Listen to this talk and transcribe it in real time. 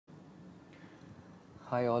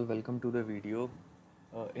Hi all, welcome to the video.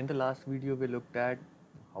 In the last video we looked at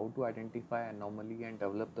how to identify anomaly and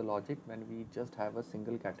develop the logic when we just have a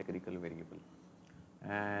single categorical variable.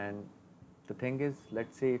 And the thing is,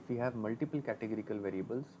 let's say if we have multiple categorical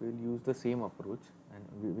variables, we'll use the same approach and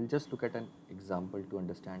we will just look at an example to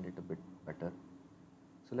understand it a bit better.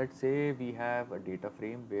 So let's say we have a data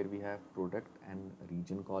frame where we have product and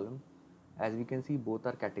region column. As we can see, both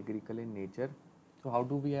are categorical in nature. So how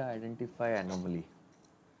do we identify anomaly?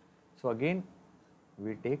 So again,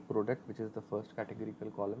 we take product, which is the first categorical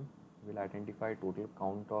column. We'll identify total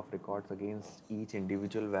count of records against each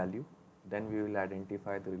individual value. Then we will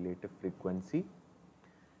identify the relative frequency.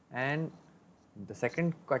 And the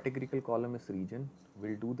second categorical column is region.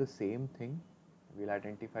 We'll do the same thing. We'll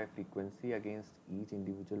identify frequency against each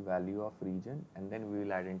individual value of region, and then we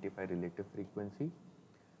will identify relative frequency.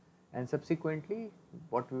 And subsequently,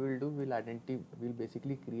 what we will do, we'll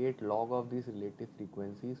basically create log of these relative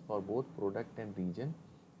frequencies for both product and region,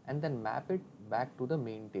 and then map it back to the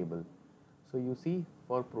main table. So you see,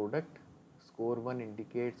 for product, score 1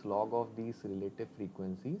 indicates log of these relative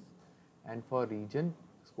frequencies, and for region,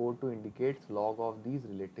 score 2 indicates log of these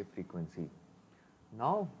relative frequency.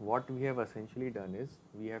 Now what we have essentially done is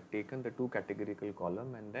we have taken the two categorical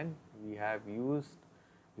column and then we have used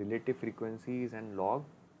relative frequencies and log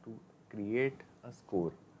to create a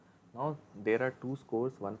score. Now there are two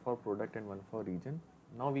scores, one for product and one for region.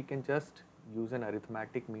 Now we can just use an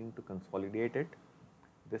arithmetic mean to consolidate it.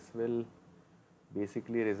 This will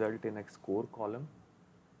basically result in a score column.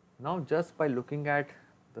 Now just by looking at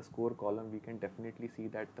the score column, we can definitely see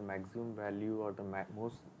that the maximum value or the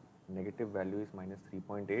most negative value is minus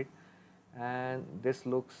 3.8, and this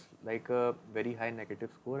looks like a very high negative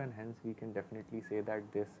score, and hence we can definitely say that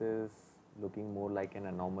this is looking more like an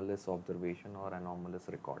anomalous observation or anomalous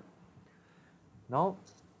record. Now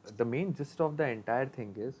the main gist of the entire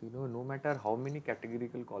thing is, no matter how many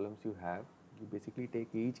categorical columns you have, you basically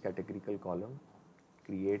take each categorical column,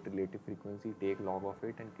 create relative frequency, take log of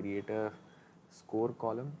it and create a score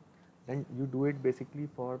column. Then you do it basically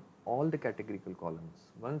for all the categorical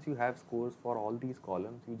columns. Once you have scores for all these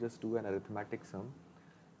columns, you just do an arithmetic sum,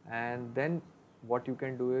 and then what you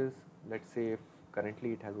can do is, let's say if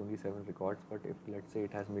currently it has only 7 records, but if let's say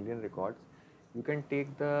it has million records, you can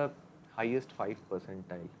take the highest 5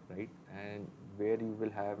 percentile, right, and where you will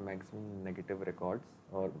have maximum negative records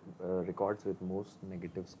or records with most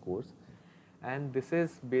negative scores. And this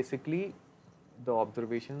is basically the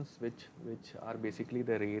observations which are basically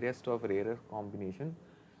the rarest of rarer combination,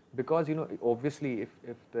 because obviously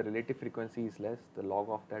if the relative frequency is less, the log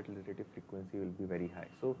of that relative frequency will be very high.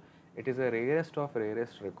 So it is a rarest of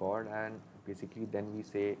rarest record, and basically then we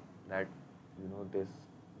say that this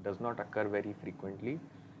does not occur very frequently,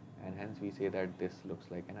 and hence we say that this looks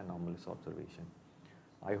like an anomalous observation.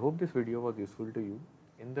 I hope this video was useful to you.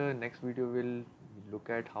 In the next video, we'll look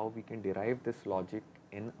at how we can derive this logic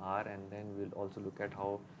in R, and then we'll also look at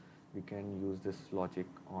how we can use this logic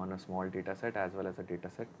on a small data set as well as a data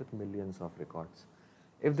set with millions of records.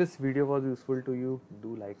 If this video was useful to you,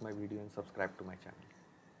 do like my video and subscribe to my channel.